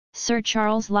Sir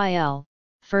Charles Lyell,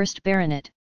 1st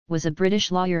Baronet, was a British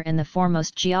lawyer and the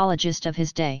foremost geologist of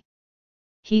his day.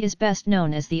 He is best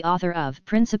known as the author of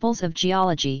Principles of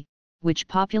Geology, which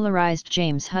popularized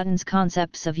James Hutton's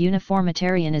concepts of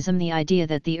uniformitarianism, the idea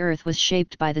that the Earth was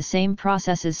shaped by the same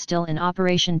processes still in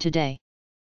operation today.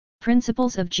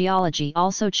 Principles of Geology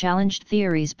also challenged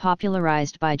theories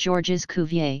popularized by Georges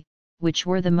Cuvier, which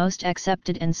were the most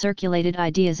accepted and circulated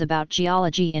ideas about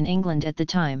geology in England at the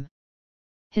time.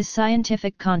 His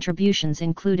scientific contributions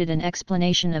included an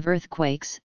explanation of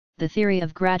earthquakes, the theory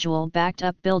of gradual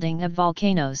backed-up building of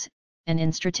volcanoes, and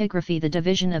in stratigraphy the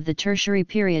division of the Tertiary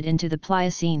period into the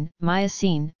Pliocene,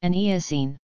 Miocene, and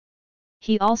Eocene.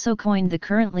 He also coined the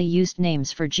currently used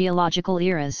names for geological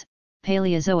eras,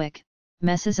 Paleozoic,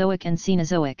 Mesozoic and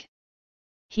Cenozoic.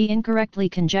 He incorrectly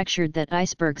conjectured that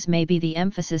icebergs may be the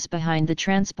emphasis behind the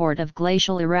transport of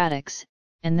glacial erratics,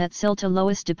 and that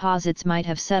silto-loess deposits might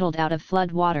have settled out of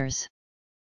flood waters.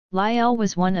 Lyell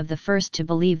was one of the first to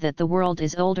believe that the world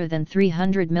is older than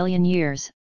 300 million years,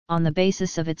 on the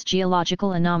basis of its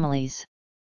geological anomalies.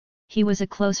 He was a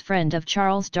close friend of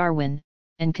Charles Darwin,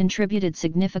 and contributed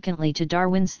significantly to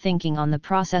Darwin's thinking on the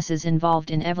processes involved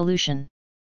in evolution.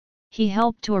 He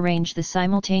helped to arrange the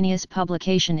simultaneous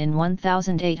publication in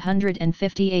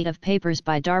 1858 of papers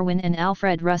by Darwin and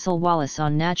Alfred Russel Wallace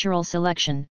on natural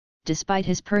selection, despite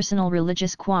his personal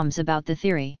religious qualms about the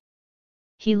theory.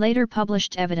 He later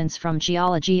published evidence from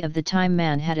geology of the time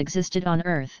man had existed on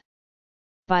Earth.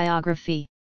 Biography.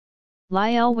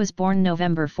 Lyell was born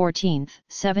November 14,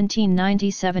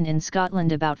 1797 in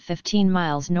Scotland, about 15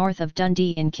 miles north of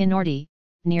Dundee in Kinnordy,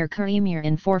 near Kirriemuir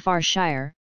in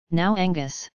Forfarshire, now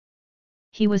Angus.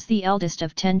 He was the eldest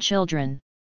of 10 children.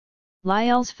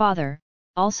 Lyell's father,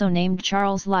 also named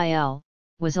Charles Lyell,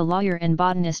 was a lawyer and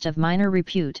botanist of minor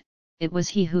repute. It was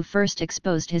he who first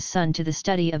exposed his son to the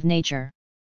study of nature.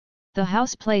 The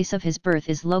house place of his birth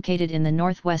is located in the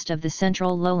northwest of the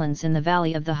central lowlands in the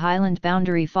valley of the Highland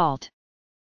Boundary Fault.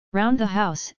 Round the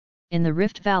house, in the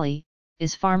Rift Valley,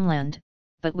 is farmland,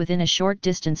 but within a short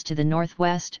distance to the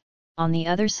northwest, on the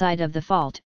other side of the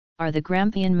fault, are the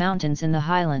Grampian Mountains in the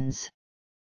Highlands.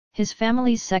 His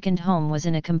family's second home was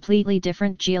in a completely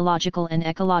different geological and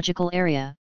ecological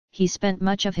area. He spent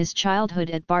much of his childhood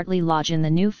at Bartley Lodge in the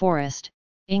New Forest,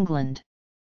 England.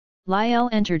 Lyell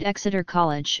entered Exeter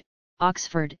College,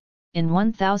 Oxford, in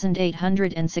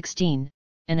 1816,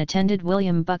 and attended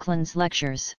William Buckland's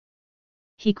lectures.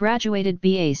 He graduated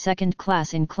BA second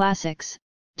class in Classics,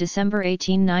 December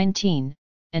 1819,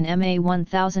 and MA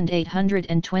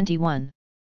 1821.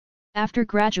 After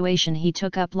graduation he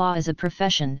took up law as a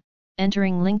profession,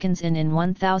 entering Lincoln's Inn in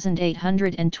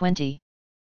 1820.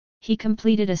 He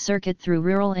completed a circuit through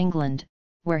rural England,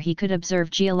 where he could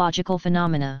observe geological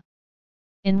phenomena.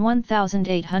 In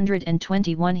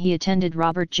 1821 he attended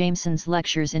Robert Jameson's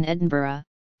lectures in Edinburgh,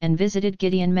 and visited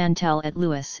Gideon Mantell at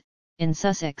Lewes, in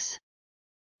Sussex.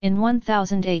 In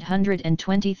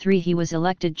 1823 he was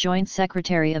elected Joint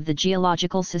Secretary of the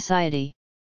Geological Society.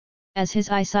 As his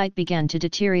eyesight began to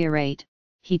deteriorate,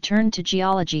 he turned to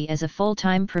geology as a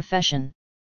full-time profession.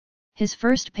 His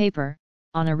first paper,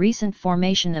 on a recent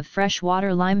formation of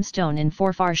freshwater limestone in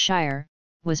Forfarshire,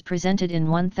 was presented in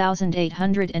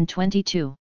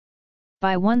 1822.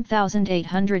 By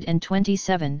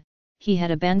 1827, he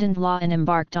had abandoned law and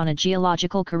embarked on a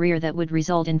geological career that would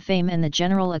result in fame and the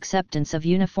general acceptance of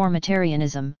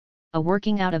uniformitarianism, a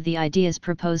working out of the ideas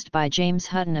proposed by James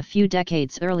Hutton a few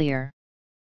decades earlier.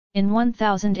 In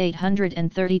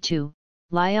 1832,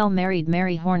 Lyell married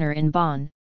Mary Horner in Bonn,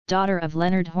 daughter of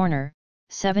Leonard Horner,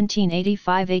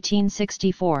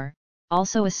 1785–1864,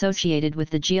 also associated with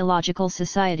the Geological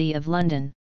Society of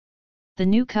London. The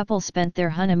new couple spent their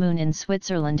honeymoon in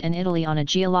Switzerland and Italy on a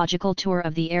geological tour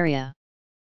of the area.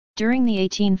 During the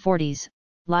 1840s,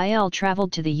 Lyell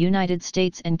traveled to the United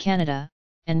States and Canada,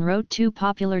 and wrote 2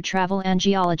 popular travel and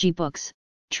geology books,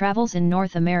 Travels in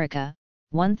North America,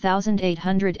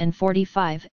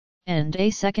 1845, and A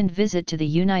Second Visit to the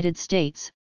United States,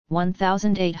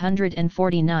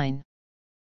 1849.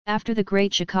 After the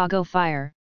Great Chicago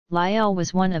Fire, Lyell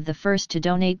was one of the first to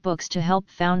donate books to help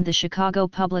found the Chicago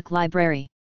Public Library.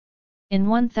 In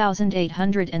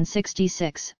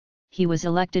 1866, he was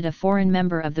elected a foreign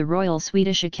member of the Royal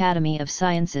Swedish Academy of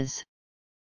Sciences.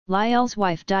 Lyell's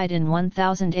wife died in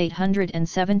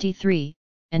 1873,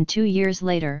 and 2 years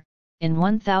later, in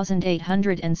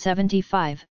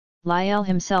 1875, Lyell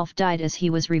himself died as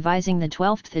he was revising the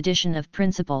 12th edition of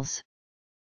Principles.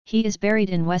 He is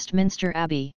buried in Westminster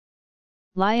Abbey.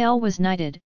 Lyell was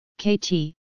knighted,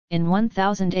 Kt. in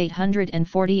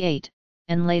 1848,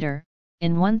 and later,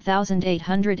 in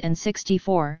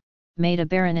 1864, made a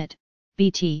baronet,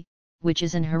 BT, which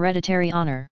is an hereditary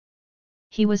honor.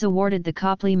 He was awarded the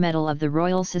Copley Medal of the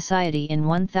Royal Society in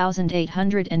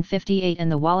 1858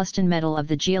 and the Wollaston Medal of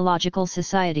the Geological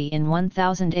Society in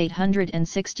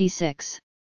 1866.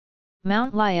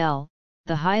 Mount Lyell,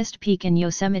 the highest peak in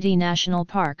Yosemite National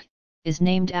Park, is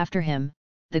named after him.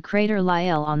 The crater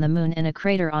Lyell on the Moon and a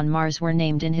crater on Mars were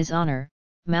named in his honor.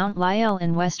 Mount Lyell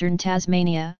in western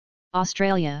Tasmania,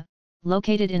 Australia,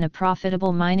 located in a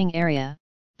profitable mining area,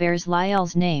 bears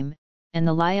Lyell's name, and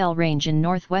the Lyell Range in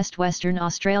northwest Western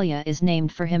Australia is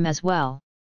named for him as well.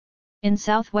 In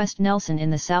southwest Nelson in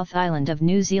the South Island of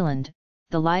New Zealand,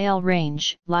 the Lyell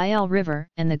Range, Lyell River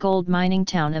and the gold mining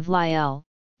town of Lyell,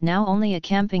 now only a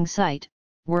camping site,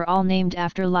 were all named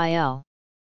after Lyell.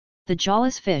 The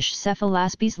jawless fish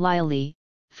Cephalaspes lyelli,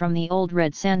 from the Old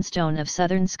Red Sandstone of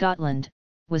southern Scotland,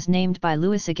 was named by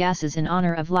Louis Agassiz in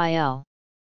honor of Lyell.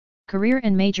 Career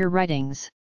and major writings.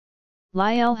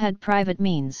 Lyell had private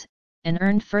means, and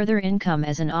earned further income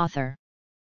as an author.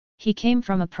 He came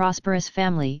from a prosperous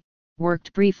family,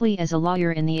 worked briefly as a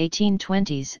lawyer in the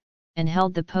 1820s, and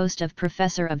held the post of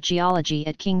Professor of Geology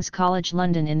at King's College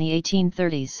London in the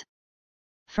 1830s.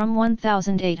 From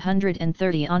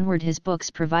 1830 onward his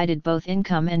books provided both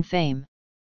income and fame.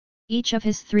 Each of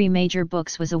his three major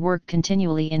books was a work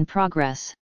continually in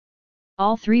progress.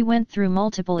 All three went through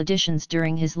multiple editions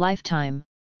during his lifetime,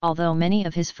 although many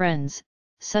of his friends,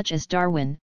 such as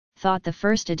Darwin, thought the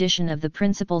first edition of the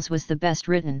Principles was the best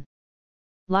written.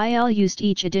 Lyell used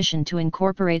each edition to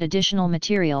incorporate additional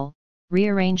material,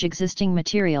 rearrange existing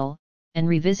material, and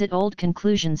revisit old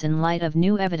conclusions in light of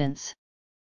new evidence.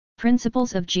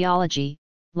 Principles of Geology,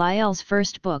 Lyell's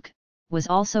first book, was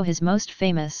also his most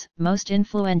famous, most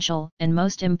influential, and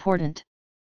most important.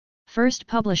 First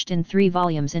published in 3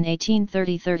 volumes in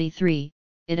 1833,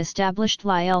 it established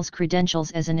Lyell's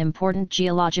credentials as an important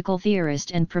geological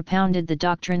theorist and propounded the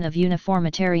doctrine of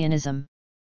Uniformitarianism.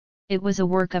 It was a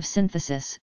work of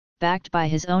synthesis, backed by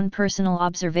his own personal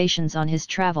observations on his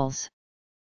travels.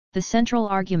 The central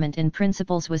argument in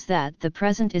Principles was that the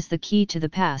present is the key to the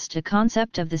past, a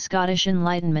concept of the Scottish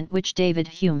Enlightenment which David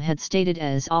Hume had stated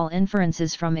as all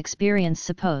inferences from experience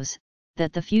suppose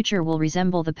that the future will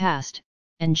resemble the past,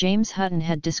 and James Hutton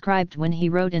had described when he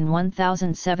wrote in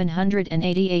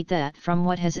 1788 that from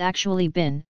what has actually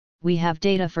been, we have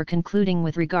data for concluding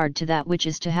with regard to that which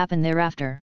is to happen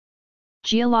thereafter.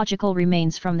 Geological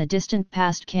remains from the distant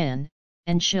past can,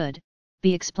 and should,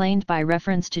 be explained by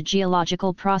reference to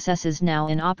geological processes now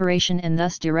in operation and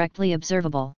thus directly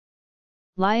observable.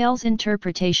 Lyell's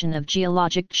interpretation of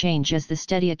geologic change as the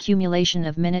steady accumulation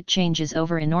of minute changes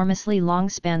over enormously long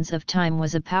spans of time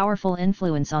was a powerful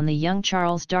influence on the young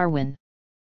Charles Darwin.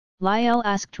 Lyell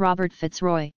asked Robert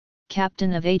Fitzroy,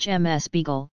 captain of HMS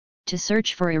Beagle, to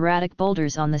search for erratic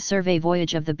boulders on the survey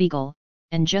voyage of the Beagle,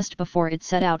 and just before it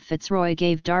set out Fitzroy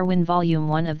gave Darwin Volume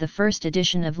 1 of the first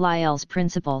edition of Lyell's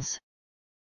Principles.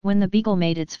 When the Beagle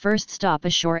made its first stop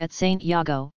ashore at St.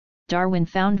 Iago, Darwin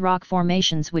found rock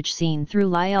formations which seen through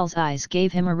Lyell's eyes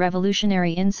gave him a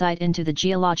revolutionary insight into the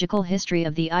geological history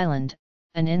of the island,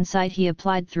 an insight he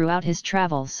applied throughout his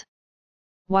travels.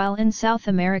 While in South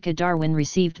America Darwin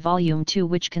received Volume 2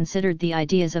 which considered the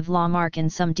ideas of Lamarck in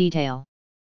some detail.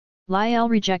 Lyell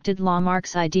rejected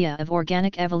Lamarck's idea of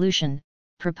organic evolution,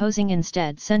 proposing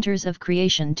instead centers of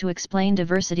creation to explain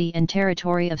diversity and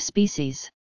territory of species.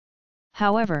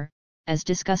 However, as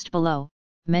discussed below,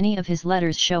 many of his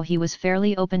letters show he was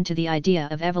fairly open to the idea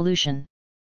of evolution.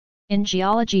 In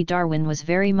geology Darwin was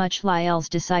very much Lyell's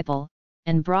disciple,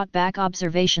 and brought back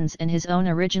observations and his own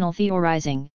original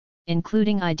theorizing,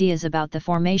 including ideas about the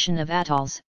formation of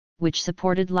atolls, which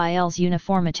supported Lyell's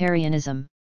uniformitarianism.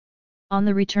 On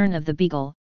the return of the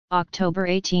Beagle, October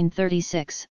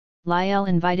 1836, Lyell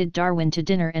invited Darwin to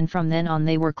dinner and from then on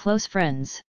they were close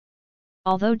friends.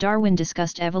 Although Darwin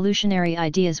discussed evolutionary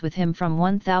ideas with him from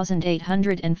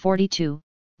 1842,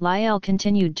 Lyell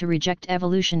continued to reject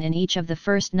evolution in each of the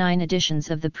first 9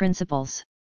 editions of the Principles.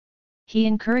 He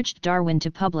encouraged Darwin to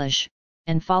publish,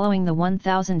 and following the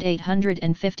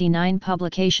 1859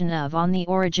 publication of On the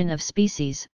Origin of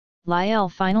Species, Lyell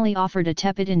finally offered a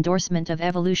tepid endorsement of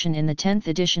evolution in the 10th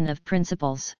edition of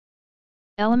Principles.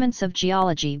 Elements of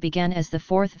Geology began as the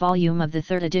 4th volume of the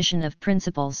 3rd edition of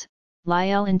Principles.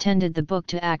 Lyell intended the book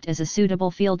to act as a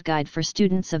suitable field guide for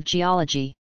students of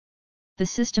geology. The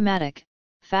systematic,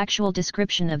 factual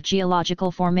description of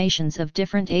geological formations of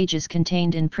different ages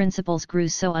contained in Principles grew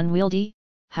so unwieldy,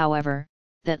 however,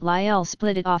 that Lyell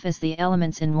split it off as the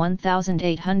Elements in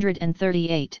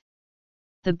 1838.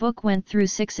 The book went through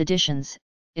 6 editions,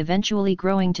 eventually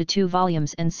growing to 2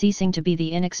 volumes and ceasing to be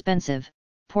the inexpensive,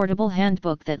 portable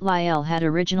handbook that Lyell had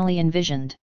originally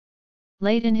envisioned.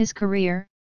 Late in his career,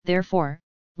 therefore,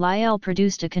 Lyell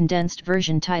produced a condensed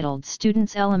version titled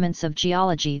Students' Elements of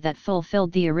Geology that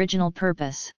fulfilled the original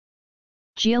purpose.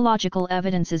 Geological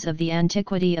Evidences of the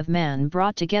Antiquity of Man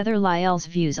brought together Lyell's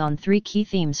views on three key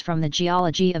themes from the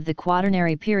geology of the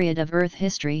Quaternary period of Earth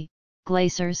history,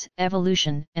 glaciers,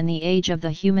 evolution, and the age of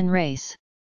the human race.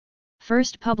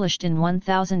 First published in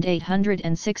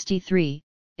 1863,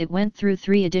 it went through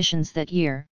 3 editions that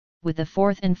year, with the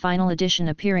 4th and final edition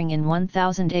appearing in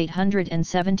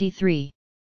 1873.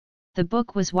 The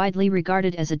book was widely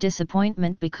regarded as a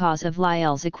disappointment because of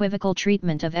Lyell's equivocal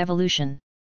treatment of evolution.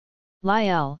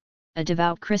 Lyell, a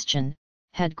devout Christian,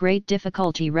 had great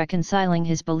difficulty reconciling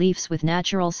his beliefs with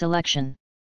natural selection.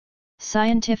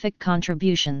 Scientific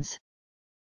contributions.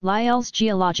 Lyell's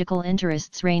geological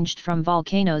interests ranged from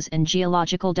volcanoes and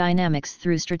geological dynamics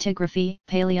through stratigraphy,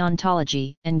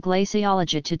 paleontology, and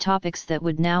glaciology to topics that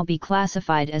would now be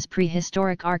classified as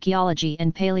prehistoric archaeology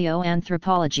and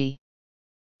paleoanthropology.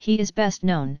 He is best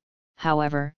known,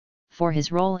 however, for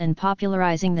his role in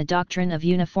popularizing the doctrine of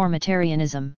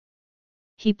uniformitarianism.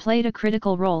 He played a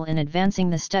critical role in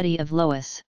advancing the study of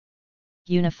Loess.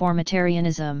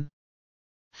 Uniformitarianism.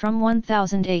 From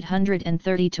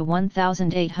 1830 to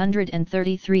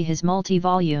 1833 his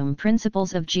multi-volume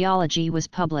Principles of Geology was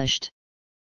published.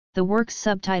 The work's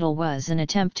subtitle was an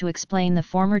attempt to explain the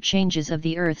former changes of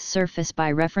the Earth's surface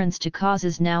by reference to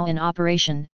causes now in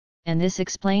operation, and this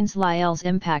explains Lyell's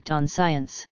impact on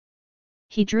science.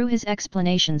 He drew his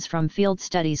explanations from field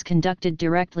studies conducted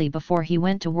directly before he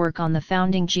went to work on the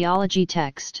founding geology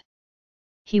text.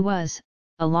 He was,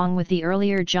 along with the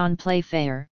earlier John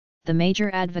Playfair, the major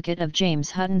advocate of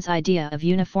James Hutton's idea of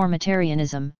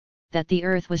uniformitarianism, that the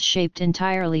Earth was shaped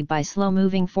entirely by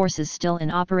slow-moving forces still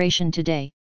in operation today,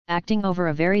 acting over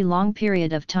a very long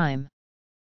period of time.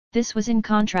 This was in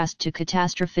contrast to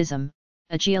catastrophism,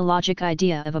 a geologic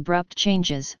idea of abrupt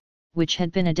changes, which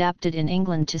had been adapted in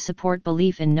England to support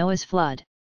belief in Noah's flood.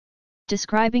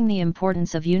 Describing the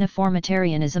importance of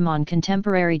uniformitarianism on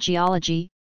contemporary geology,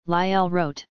 Lyell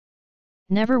wrote,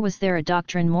 "Never was there a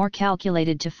doctrine more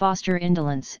calculated to foster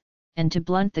indolence, and to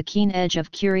blunt the keen edge of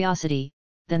curiosity,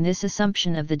 than this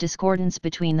assumption of the discordance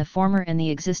between the former and the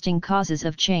existing causes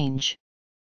of change.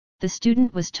 The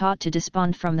student was taught to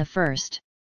despond from the first.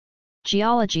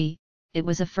 Geology, it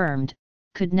was affirmed,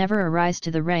 could never arise to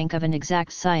the rank of an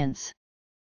exact science.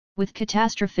 With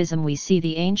catastrophism we see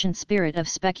the ancient spirit of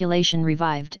speculation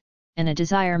revived, and a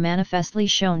desire manifestly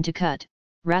shown to cut,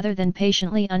 rather than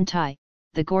patiently untie,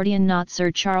 the Gordian knot." Sir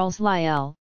Charles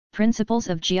Lyell, Principles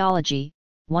of Geology,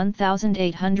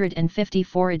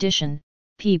 1854 edition,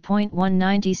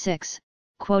 p.196,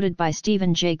 quoted by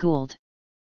Stephen Jay Gould.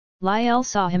 Lyell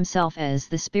saw himself as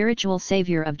the spiritual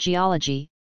savior of geology,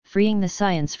 freeing the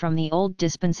science from the old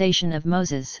dispensation of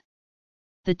Moses.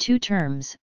 The two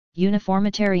terms,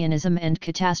 uniformitarianism and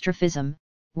catastrophism,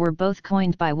 were both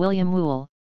coined by William Whewell.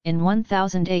 In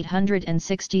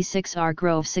 1866 R.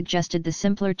 Grove suggested the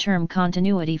simpler term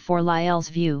continuity for Lyell's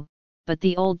view, but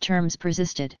the old terms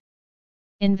persisted.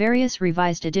 In various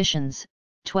revised editions,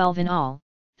 12 in all,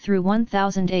 through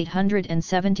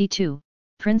 1872,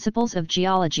 Principles of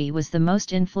Geology was the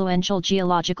most influential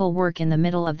geological work in the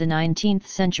middle of the 19th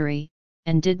century,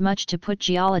 and did much to put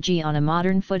geology on a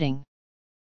modern footing.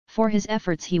 For his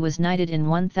efforts he was knighted in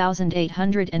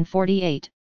 1848,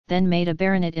 then made a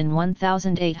baronet in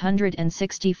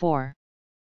 1864.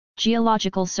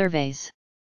 Geological Surveys.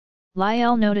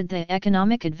 Lyell noted the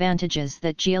economic advantages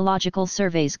that geological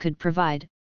surveys could provide,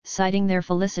 citing their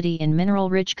felicity in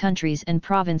mineral-rich countries and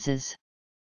provinces.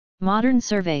 Modern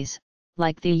surveys,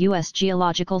 like the U.S.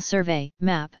 Geological Survey,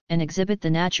 map and exhibit the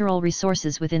natural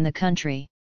resources within the country.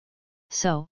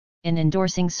 So, in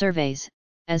endorsing surveys,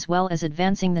 as well as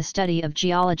advancing the study of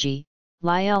geology,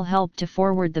 Lyell helped to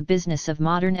forward the business of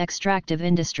modern extractive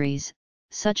industries,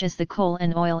 such as the coal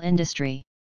and oil industry.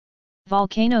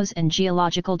 Volcanoes and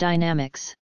geological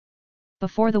dynamics.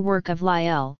 Before the work of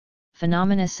Lyell,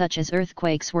 phenomena such as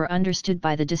earthquakes were understood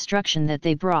by the destruction that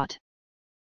they brought.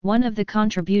 One of the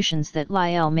contributions that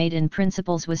Lyell made in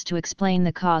Principles was to explain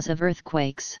the cause of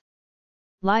earthquakes.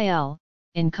 Lyell,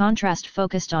 in contrast,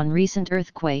 focused on recent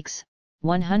earthquakes,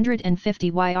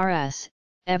 150 YRS,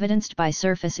 evidenced by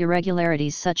surface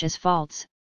irregularities such as faults,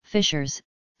 fissures,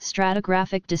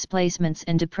 stratigraphic displacements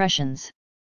and depressions.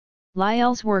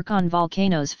 Lyell's work on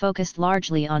volcanoes focused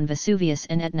largely on Vesuvius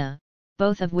and Etna,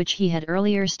 both of which he had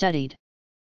earlier studied.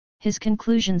 His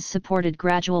conclusions supported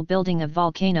gradual building of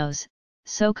volcanoes,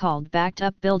 so-called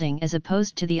backed-up building, as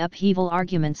opposed to the upheaval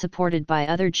argument supported by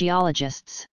other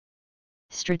geologists.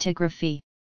 Stratigraphy.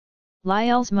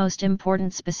 Lyell's most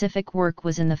important specific work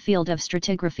was in the field of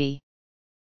stratigraphy.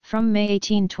 From May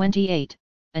 1828,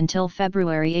 until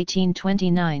February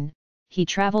 1829, he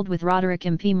travelled with Roderick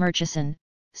M. P. Murchison,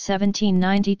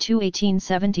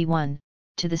 1792-1871,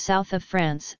 to the south of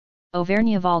France,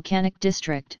 Auvergne volcanic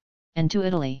district, and to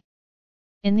Italy.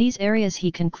 In these areas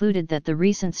he concluded that the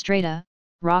recent strata,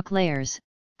 rock layers,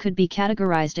 could be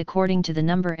categorized according to the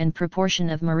number and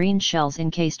proportion of marine shells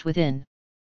encased within.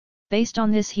 Based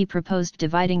on this he proposed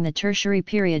dividing the Tertiary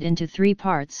period into three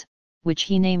parts, which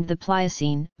he named the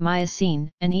Pliocene,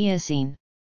 Miocene, and Eocene.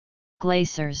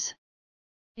 Glaciers.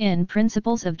 In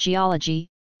Principles of Geology,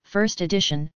 1st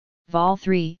edition, Vol.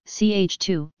 3, ch.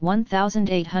 2,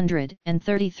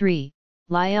 1833,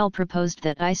 Lyell proposed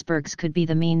that icebergs could be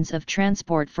the means of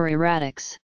transport for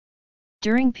erratics.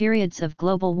 During periods of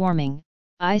global warming,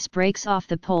 ice breaks off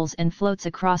the poles and floats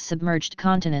across submerged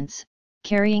continents,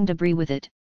 carrying debris with it,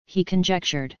 he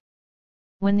conjectured.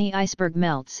 When the iceberg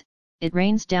melts, it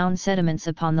rains down sediments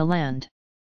upon the land.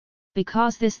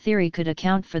 Because this theory could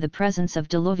account for the presence of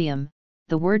diluvium,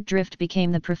 the word drift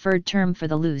became the preferred term for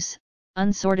the loose,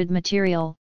 unsorted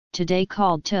material, today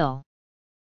called till.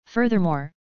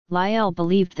 Furthermore, Lyell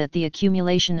believed that the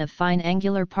accumulation of fine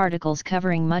angular particles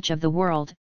covering much of the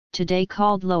world, today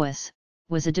called loess,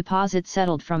 was a deposit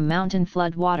settled from mountain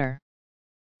flood water.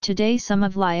 Today some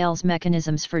of Lyell's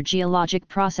mechanisms for geologic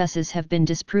processes have been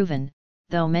disproven,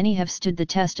 though many have stood the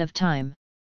test of time.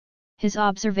 His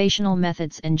observational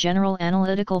methods and general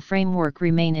analytical framework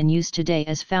remain in use today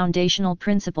as foundational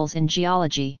principles in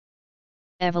geology.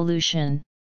 Evolution.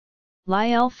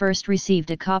 Lyell first received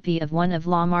a copy of one of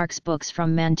Lamarck's books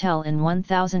from Mantell in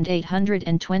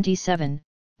 1827,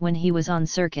 when he was on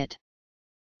circuit.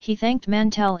 He thanked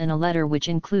Mantell in a letter which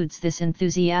includes this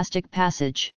enthusiastic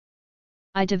passage.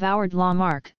 I devoured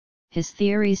Lamarck, his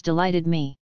theories delighted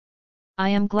me. I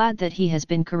am glad that he has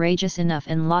been courageous enough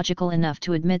and logical enough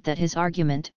to admit that his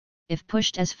argument, if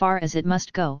pushed as far as it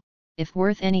must go, if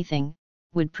worth anything,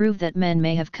 would prove that men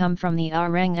may have come from the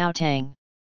orang-outang.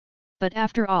 But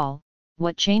after all,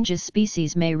 what changes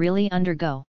species may really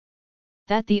undergo?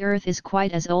 That the earth is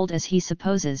quite as old as he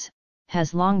supposes,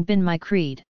 has long been my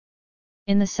creed.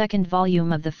 In the second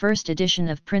volume of the first edition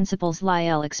of Principles,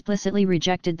 Lyell explicitly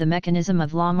rejected the mechanism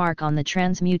of Lamarck on the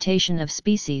transmutation of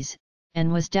species,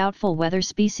 and was doubtful whether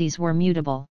species were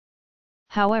mutable.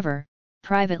 However,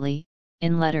 privately,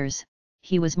 in letters,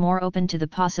 he was more open to the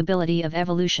possibility of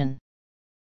evolution.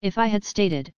 If I had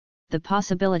stated, the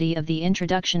possibility of the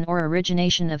introduction or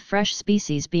origination of fresh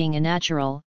species being a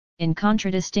natural, in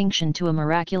contradistinction to a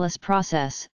miraculous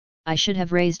process, I should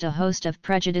have raised a host of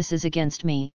prejudices against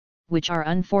me, which are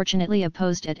unfortunately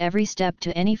opposed at every step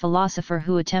to any philosopher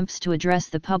who attempts to address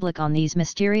the public on these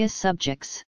mysterious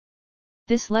subjects.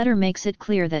 This letter makes it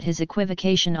clear that his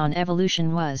equivocation on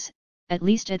evolution was, at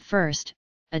least at first,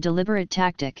 a deliberate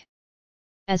tactic.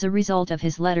 As a result of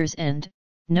his letters and,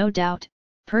 no doubt,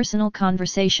 personal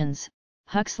conversations,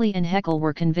 Huxley and Haeckel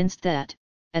were convinced that,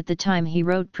 at the time he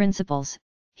wrote Principles,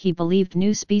 he believed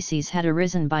new species had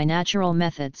arisen by natural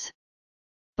methods.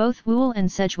 Both Whewell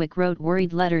and Sedgwick wrote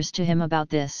worried letters to him about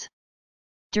this.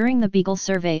 During the Beagle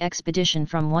Survey expedition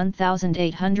from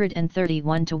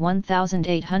 1831 to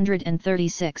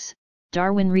 1836,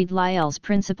 Darwin read Lyell's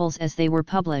Principles as they were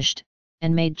published,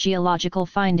 and made geological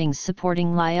findings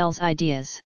supporting Lyell's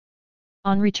ideas.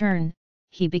 On return,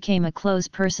 he became a close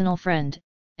personal friend,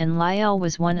 and Lyell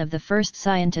was one of the first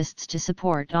scientists to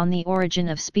support On the Origin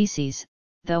of Species,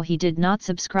 though he did not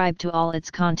subscribe to all its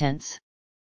contents.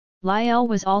 Lyell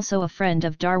was also a friend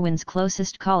of Darwin's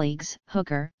closest colleagues,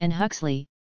 Hooker and Huxley,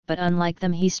 but unlike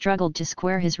them he struggled to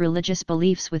square his religious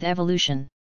beliefs with evolution.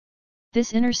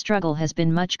 This inner struggle has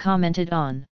been much commented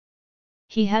on.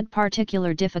 He had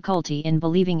particular difficulty in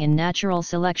believing in natural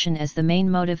selection as the main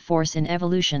motive force in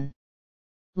evolution.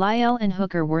 Lyell and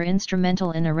Hooker were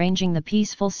instrumental in arranging the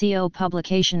peaceful CO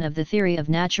publication of the Theory of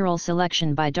Natural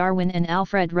Selection by Darwin and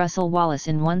Alfred Russel Wallace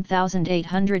in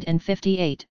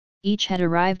 1858. Each had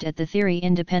arrived at the theory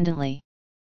independently.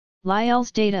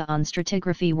 Lyell's data on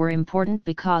stratigraphy were important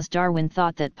because Darwin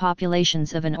thought that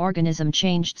populations of an organism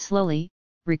changed slowly,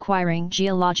 requiring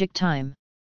geologic time.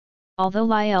 Although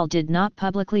Lyell did not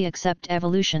publicly accept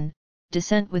evolution,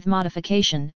 descent with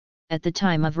modification, at the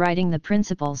time of writing the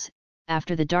Principles,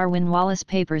 after the Darwin-Wallace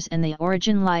papers and the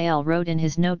origin, Lyell wrote in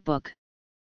his notebook.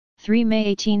 3 May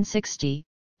 1860,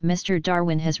 Mr.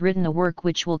 Darwin has written a work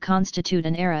which will constitute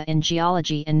an era in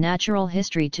geology and natural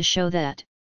history to show that,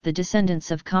 the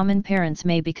descendants of common parents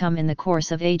may become in the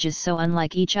course of ages so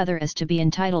unlike each other as to be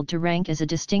entitled to rank as a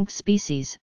distinct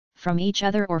species, from each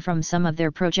other or from some of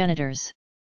their progenitors.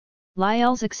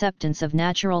 Lyell's acceptance of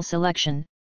natural selection,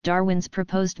 Darwin's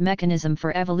proposed mechanism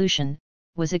for evolution,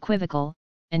 was equivocal,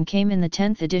 and came in the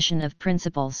 10th edition of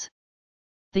Principles.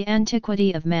 The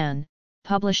Antiquity of Man,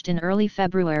 published in early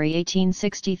February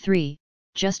 1863,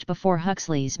 just before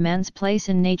Huxley's Man's Place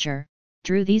in Nature,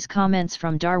 drew these comments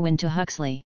from Darwin to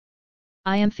Huxley.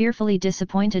 I am fearfully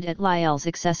disappointed at Lyell's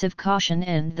excessive caution,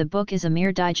 and the book is a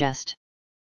mere digest.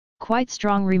 Quite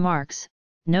strong remarks.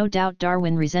 No doubt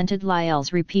Darwin resented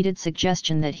Lyell's repeated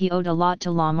suggestion that he owed a lot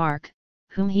to Lamarck,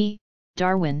 whom he,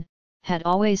 Darwin, had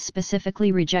always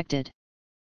specifically rejected.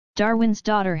 Darwin's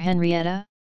daughter Henrietta,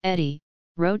 Etty,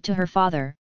 wrote to her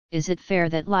father, "Is it fair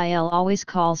that Lyell always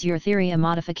calls your theory a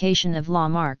modification of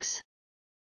Lamarck's?"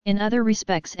 In other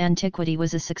respects, Antiquity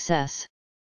was a success.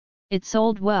 It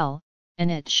sold well, and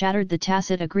it shattered the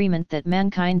tacit agreement that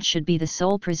mankind should be the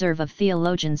sole preserve of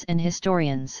theologians and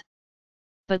historians.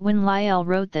 But when Lyell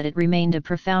wrote that it remained a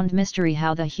profound mystery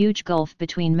how the huge gulf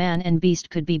between man and beast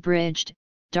could be bridged,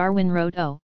 Darwin wrote,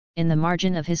 "Oh," in the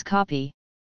margin of his copy.